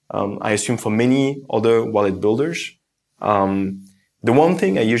I assume for many other wallet builders. The one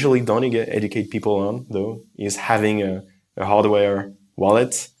thing I usually don't educate people on, though, is having a hardware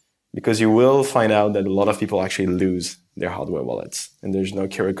wallet, because you will find out that a lot of people actually lose their hardware wallets, and there's no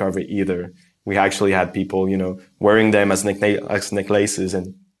key recovery either. We actually had people, wearing them as necklaces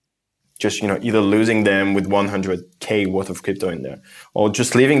and just, either losing them with 100K worth of crypto in there, or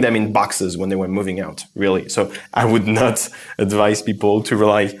just leaving them in boxes when they were moving out, really. So I would not advise people to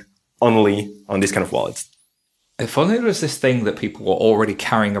rely only on this kind of wallets. If only there was this thing that people were already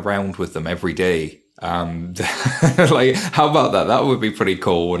carrying around with them every day. How about that? That would be pretty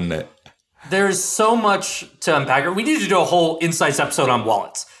cool, wouldn't it? There's so much to unpack. We need to do a whole Insights episode on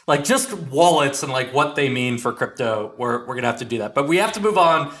wallets. Just wallets and what they mean for crypto. We're going to have to do that. But we have to move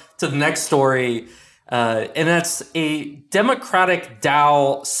on to the next story. And that's a democratic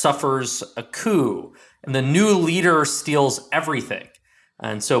DAO suffers a coup and the new leader steals everything.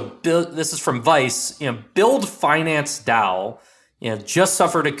 And so this is from Vice, Build Finance DAO, just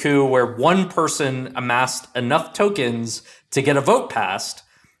suffered a coup where one person amassed enough tokens to get a vote passed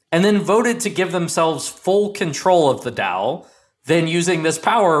and then voted to give themselves full control of the DAO, then using this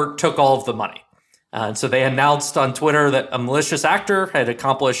power took all of the money. And so they announced on Twitter that a malicious actor had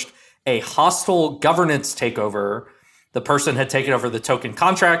accomplished a hostile governance takeover. The person had taken over the token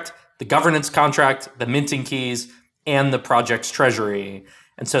contract, the governance contract, the minting keys, and the project's treasury.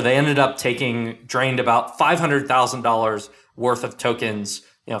 And so they ended up drained about $500,000 worth of tokens,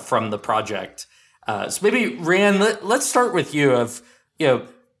 from the project. So maybe Ryan, let's start with you.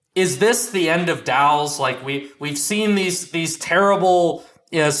 Is this the end of DAOs? Like we've seen these terrible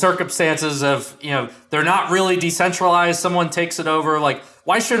circumstances of they're not really decentralized. Someone takes it over. Like,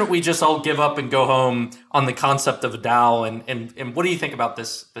 why shouldn't we just all give up and go home on the concept of a DAO? And what do you think about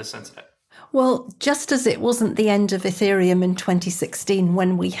this incident? Well, just as it wasn't the end of Ethereum in 2016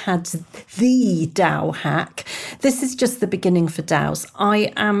 when we had the DAO hack, this is just the beginning for DAOs.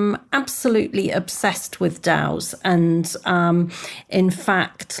 I am absolutely obsessed with DAOs. And in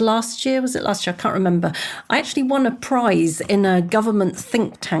fact, last year? I can't remember. I actually won a prize in a government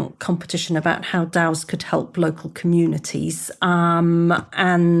think tank competition about how DAOs could help local communities.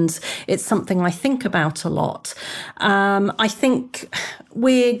 And it's something I think about a lot. I think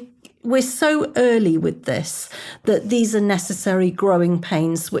we're so early with this that these are necessary growing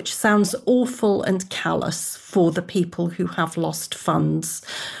pains, which sounds awful and callous for the people who have lost funds.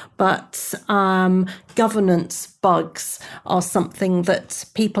 But governance bugs are something that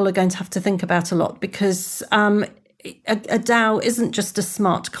people are going to have to think about a lot, because a DAO isn't just a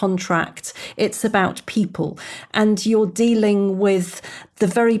smart contract. It's about people. And you're dealing with the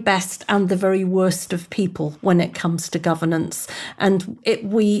very best and the very worst of people when it comes to governance. And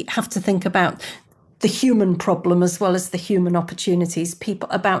we have to think about the human problem as well as the human opportunities,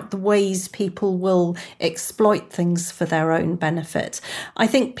 about the ways people will exploit things for their own benefit. I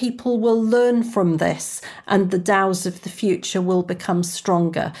think people will learn from this, and the DAOs of the future will become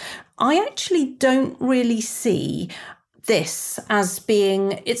stronger. I actually don't really see this as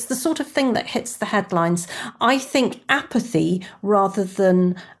being, it's the sort of thing that hits the headlines. I think apathy rather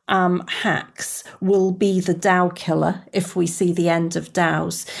than hacks will be the DAO killer if we see the end of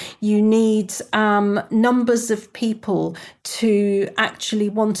DAOs. You need numbers of people to actually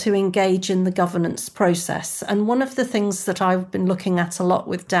want to engage in the governance process. And one of the things that I've been looking at a lot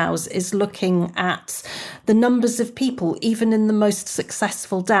with DAOs is looking at the numbers of people, even in the most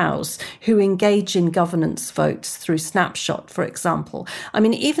successful DAOs, who engage in governance votes through Snapshot, for example. I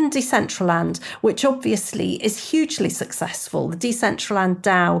mean, even Decentraland, which obviously is hugely successful, the Decentraland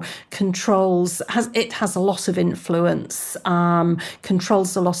DAO has a lot of influence,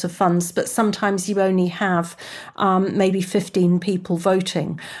 controls a lot of funds, but sometimes you only have maybe 15 people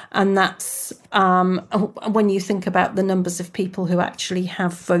voting. And that's when you think about the numbers of people who actually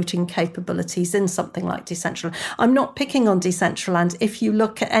have voting capabilities in something like Decentraland. I'm not picking on Decentraland. If you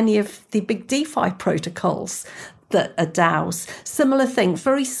look at any of the big DeFi protocols that are DAOs, similar thing,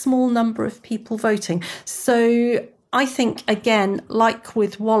 very small number of people voting. So I think, again, like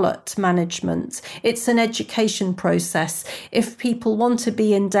with wallet management, it's an education process. If people want to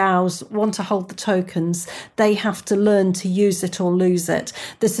be in DAOs, want to hold the tokens, they have to learn to use it or lose it.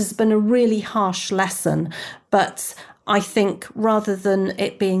 This has been a really harsh lesson, but I think rather than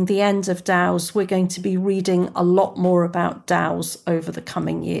it being the end of DAOs, we're going to be reading a lot more about DAOs over the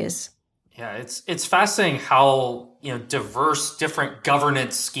coming years. Yeah, it's fascinating how diverse different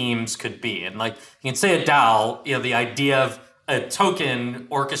governance schemes could be. And like you can say a DAO, the idea of a token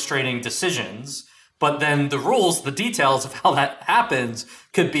orchestrating decisions, but then the rules, the details of how that happens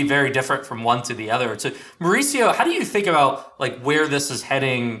could be very different from one to the other. So Mauricio, how do you think about like where this is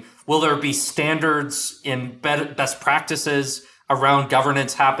heading? Will there be standards in best practices around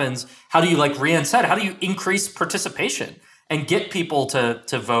governance happens? How do you, like Rian said, how do you increase participation and get people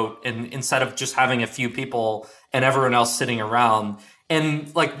to vote instead of just having a few people and everyone else sitting around?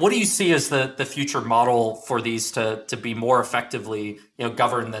 And like, what do you see as the future model for these to be more effectively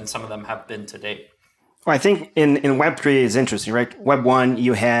governed than some of them have been to date? Well, I think in Web3 is interesting, right? Web 1,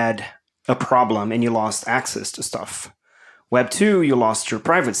 you had a problem and you lost access to stuff. Web 2, you lost your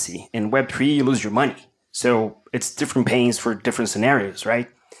privacy. In Web 3, you lose your money. So it's different pains for different scenarios, right?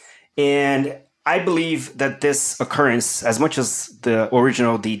 And I believe that this occurrence, as much as the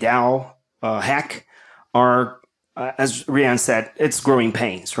original DAO hack, are, as Rian said, it's growing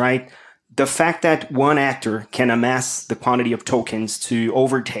pains, right? The fact that one actor can amass the quantity of tokens to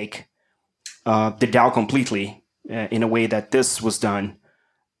overtake the DAO completely in a way that this was done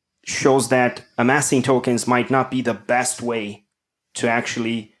shows that amassing tokens might not be the best way to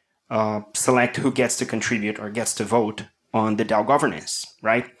actually select who gets to contribute or gets to vote on the DAO governance,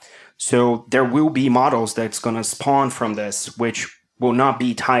 right? So there will be models that's going to spawn from this, which will not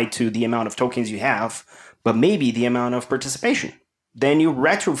be tied to the amount of tokens you have, but maybe the amount of participation. Then you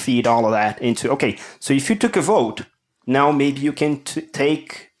retrofeed all of that into, okay, so if you took a vote, now maybe you can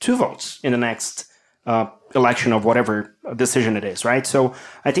take 2 votes in the next election of whatever decision it is, right? So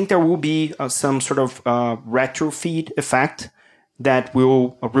I think there will be some sort of retrofeed effect that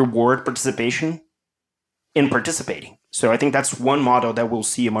will reward participation in participating. So I think that's one model that we'll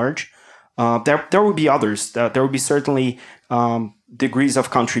see emerge. There will be others. There will be certainly degrees of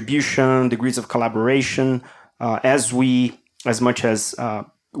contribution, degrees of collaboration, as much as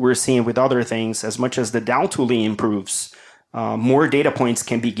we're seeing with other things, as much as the DAO tooling improves, more data points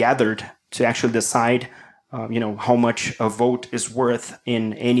can be gathered to actually decide, how much a vote is worth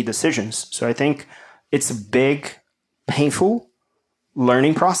in any decisions. So I think it's a big, painful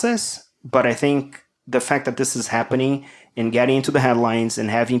learning process, but I think the fact that this is happening and getting into the headlines and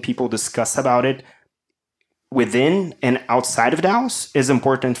having people discuss about it within and outside of DAOs is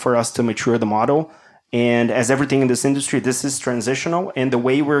important for us to mature the model. And as everything in this industry, this is transitional. And the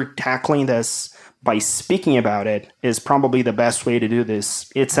way we're tackling this by speaking about it is probably the best way to do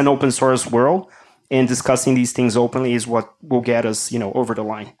this. It's an open source world, and discussing these things openly is what will get us, over the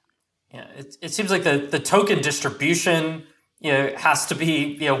line. Yeah, it seems like the token distribution, has to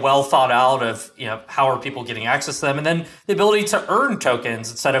be, well thought out of, how are people getting access to them? And then the ability to earn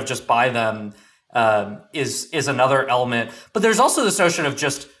tokens instead of just buy them is another element. But there's also this notion of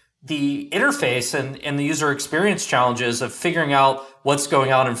just the interface and the user experience challenges of figuring out what's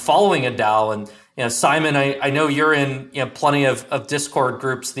going on and following a DAO. And, Simon, I know you're in plenty of Discord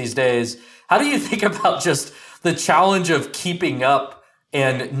groups these days. How do you think about just the challenge of keeping up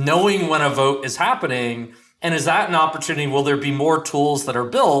and knowing when a vote is happening? And is that an opportunity? Will there be more tools that are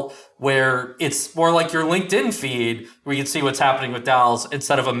built where it's more like your LinkedIn feed where you can see what's happening with DAOs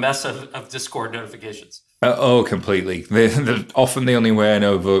instead of a mess of Discord notifications? Completely. Often the only way I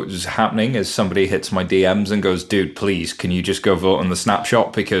know a vote is happening is somebody hits my DMs and goes, dude, please, can you just go vote on the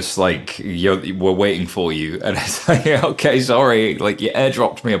snapshot? Because, we're waiting for you. And it's like, okay, sorry. You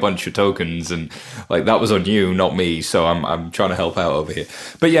airdropped me a bunch of tokens and, that was on you, not me. So I'm trying to help out over here.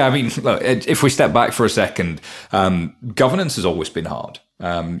 But yeah, look, if we step back for a second, governance has always been hard.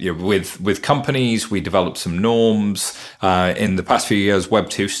 With companies, we developed some norms. In the past few years,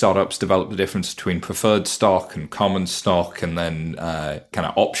 Web2 startups developed the difference between preferred stock and common stock, and then kind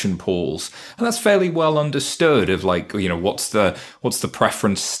of option pools. And that's fairly well understood of what's the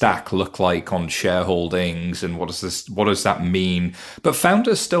preference stack look like on shareholdings, and what does that mean? But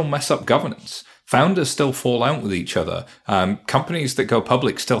founders still mess up governance. Founders still fall out with each other. Companies that go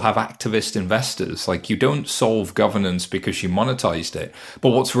public still have activist investors. You don't solve governance because you monetized it. But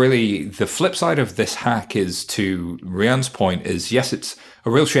what's really the flip side of this hack is, to Rian's point, is yes, it's a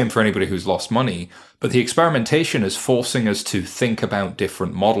real shame for anybody who's lost money, but the experimentation is forcing us to think about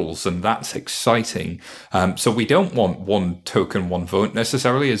different models, and that's exciting. So we don't want one token, one vote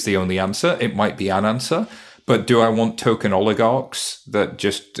necessarily as the only answer. It might be an answer. But do I want token oligarchs that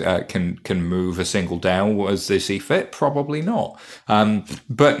just can move a single DAO as they see fit? Probably not.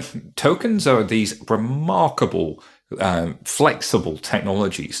 But tokens are these remarkable, flexible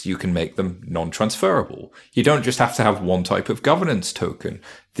technologies. You can make them non-transferable. You don't just have to have one type of governance token.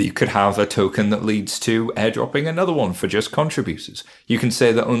 You could have a token that leads to airdropping another one for just contributors. You can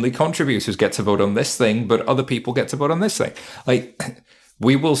say that only contributors get to vote on this thing, but other people get to vote on this thing.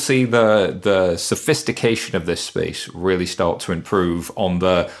 We will see the sophistication of this space really start to improve on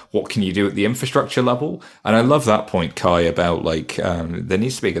the what can you do at the infrastructure level. And I love that point, Kai, about there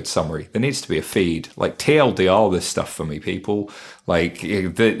needs to be a good summary. There needs to be a feed. TLDR this stuff for me, people.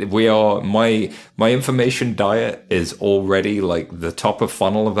 We are my information diet is already the top of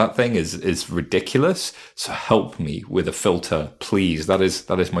funnel of that thing is ridiculous. So help me with a filter, please. That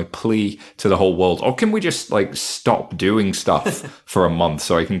is my plea to the whole world. Or can we just stop doing stuff for a month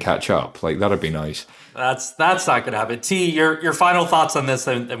so I can catch up? That'd be nice. That's not going to happen. T, your final thoughts on this,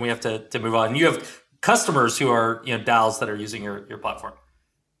 and we have to move on. You have customers who are DAOs that are using your platform.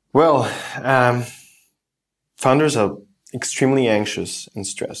 Well, founders are extremely anxious and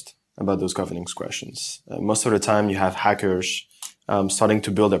stressed about those governance questions. Most of the time you have hackers starting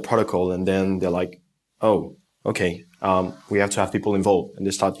to build a protocol, and then they're like, oh, okay, we have to have people involved. And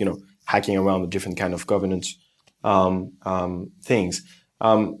they start, hacking around the different kind of governance things.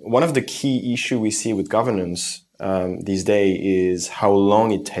 One of the key issue we see with governance these days is how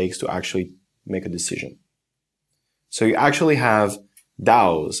long it takes to actually make a decision. So you actually have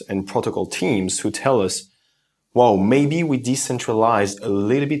DAOs and protocol teams who tell us, wow, maybe we decentralized a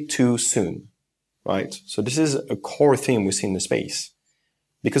little bit too soon. right? So this is a core theme we see in the space.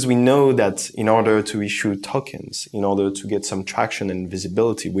 Because we know that in order to issue tokens, in order to get some traction and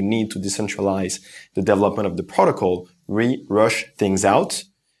visibility, we need to decentralize the development of the protocol, rush things out.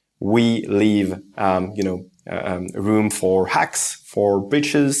 We leave, room for hacks, for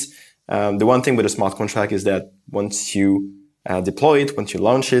breaches. The one thing with a smart contract is that once you deploy it, once you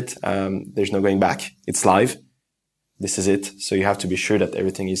launch it, there's no going back. It's live. This is it. So you have to be sure that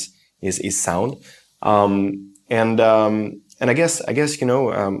everything is sound. And I guess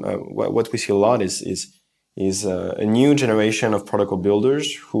what we see a lot is a new generation of protocol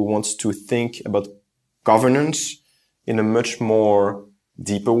builders who wants to think about governance in a much more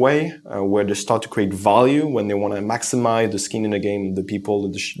deeper way, where they start to create value when they want to maximize the skin in the game of the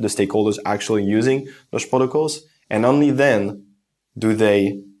people, the stakeholders actually using those protocols. And only then do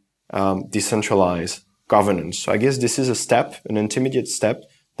they decentralize governance. So I guess this is an intermediate step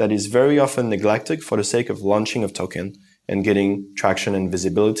that is very often neglected for the sake of launching of token and getting traction and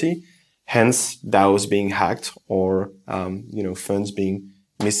visibility. Hence, DAOs being hacked or funds being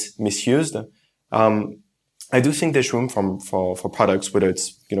misused. I do think there's room for products, whether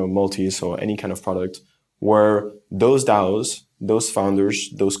it's multis or any kind of product, where those DAOs, those founders,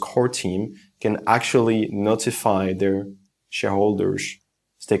 those core team can actually notify their shareholders,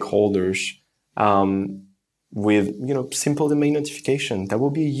 stakeholders, with simple domain notification. That will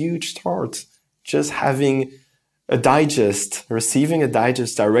be a huge start. Just having receiving a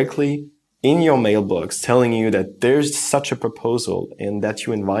digest directly in your mailbox telling you that there's such a proposal and that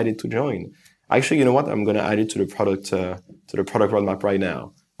you're invited to join. Actually, you know what? I'm going to add it to the product roadmap right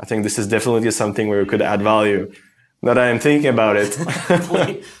now. I think this is definitely something where we could add value. Now that I'm thinking about it.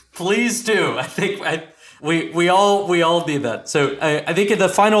 Please do. I think we all need that. So I think in the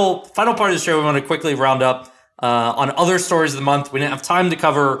final part of the show, we want to quickly round up on other stories of the month we didn't have time to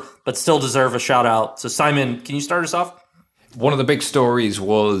cover, but still deserve a shout out. So Simon, can you start us off? One of the big stories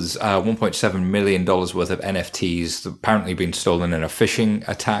was $1.7 million worth of NFTs apparently been stolen in a phishing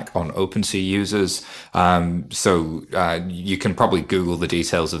attack on OpenSea users. So you can probably Google the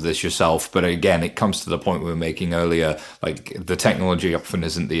details of this yourself. But again, it comes to the point we were making earlier, like the technology often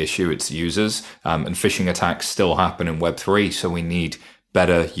isn't the issue, it's users. And phishing attacks still happen in Web3. So we need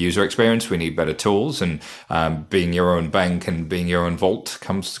better user experience. We need better tools, and being your own bank and being your own vault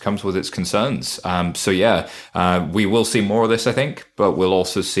comes with its concerns. We will see more of this, I think, but we'll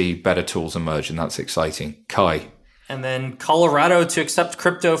also see better tools emerge, and that's exciting. Kai. And then Colorado to accept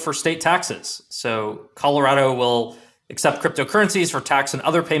crypto for state taxes. So Colorado will accept cryptocurrencies for tax and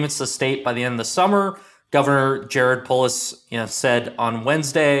other payments to the state by the end of the summer. Governor Jared Polis, said on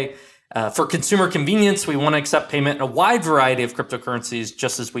Wednesday, for consumer convenience, we want to accept payment in a wide variety of cryptocurrencies,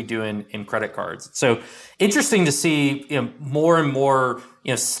 just as we do in credit cards. So interesting to see, more and more,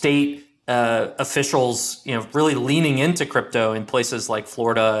 state officials, really leaning into crypto in places like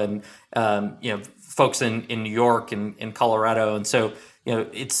Florida and, folks in New York and in Colorado. And so,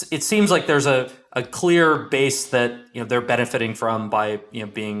 it seems like there's a clear base that, they're benefiting from by,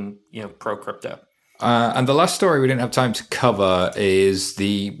 being, pro crypto. And the last story we didn't have time to cover is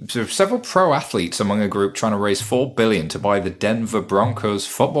the sort of several pro athletes among a group trying to raise $4 billion to buy the Denver Broncos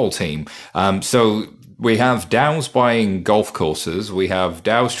football team. So we have DAOs buying golf courses. We have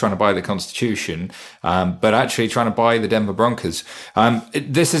DAOs trying to buy the Constitution, but actually trying to buy the Denver Broncos.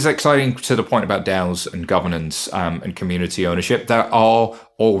 This is exciting to the point about DAOs and governance and community ownership. There are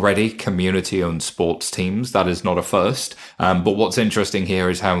already community-owned sports teams. That is not a first. But what's interesting here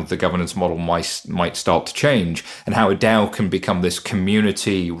is how the governance model might start to change, and how a DAO can become this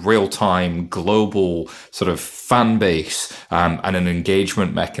community, real-time, global sort of fan base and an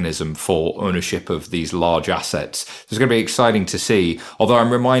engagement mechanism for ownership of these large assets. It's going to be exciting to see. Although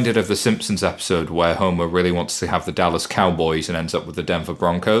I'm reminded of the Simpsons episode where Homer really wants to have the Dallas Cowboys and ends up with the Denver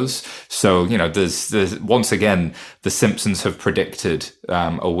Broncos. So, there's once again, the Simpsons have predicted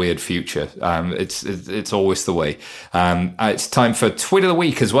a weird future. It's always the way. It's time for Tweet of the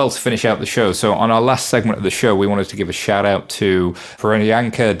Week as well to finish out the show. So on our last segment of the show, we wanted to give a shout out to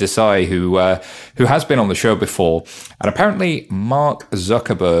Priyanka Desai, who has been on the show before. And apparently Mark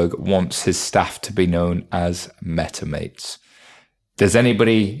Zuckerberg wants his staff to be known as MetaMates. Does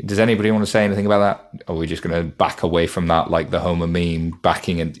anybody want to say anything about that? Or are we just going to back away from that like the Homer meme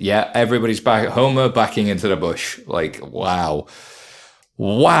backing in? Yeah, everybody's back. Homer backing into the bush. Like, wow.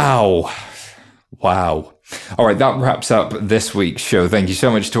 All right, that wraps up this week's show. Thank you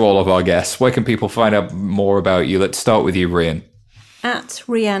so much to all of our guests. Where can people find out more about you? Let's start with you, Rian.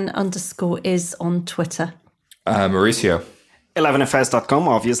 @Rian_is on Twitter. Mauricio. 11fs.com,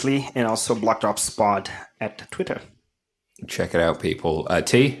 obviously, and also BlockDropsPod at Twitter. Check it out, people.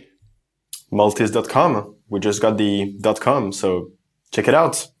 T? Maltese.com. We just got the .com, so check it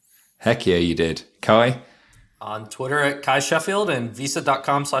out. Heck yeah, you did. Kai? On Twitter at Kai Sheffield and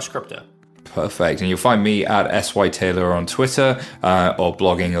visa.com/crypto. Perfect. And you'll find me at SYTaylor on Twitter or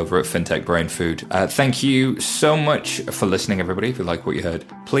blogging over at FinTech Brain Food. Thank you so much for listening, everybody. If you like what you heard,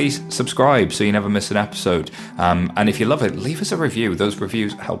 please subscribe so you never miss an episode. And if you love it, leave us a review. Those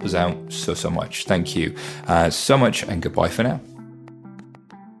reviews help us out so much. Thank you so much, and goodbye for now.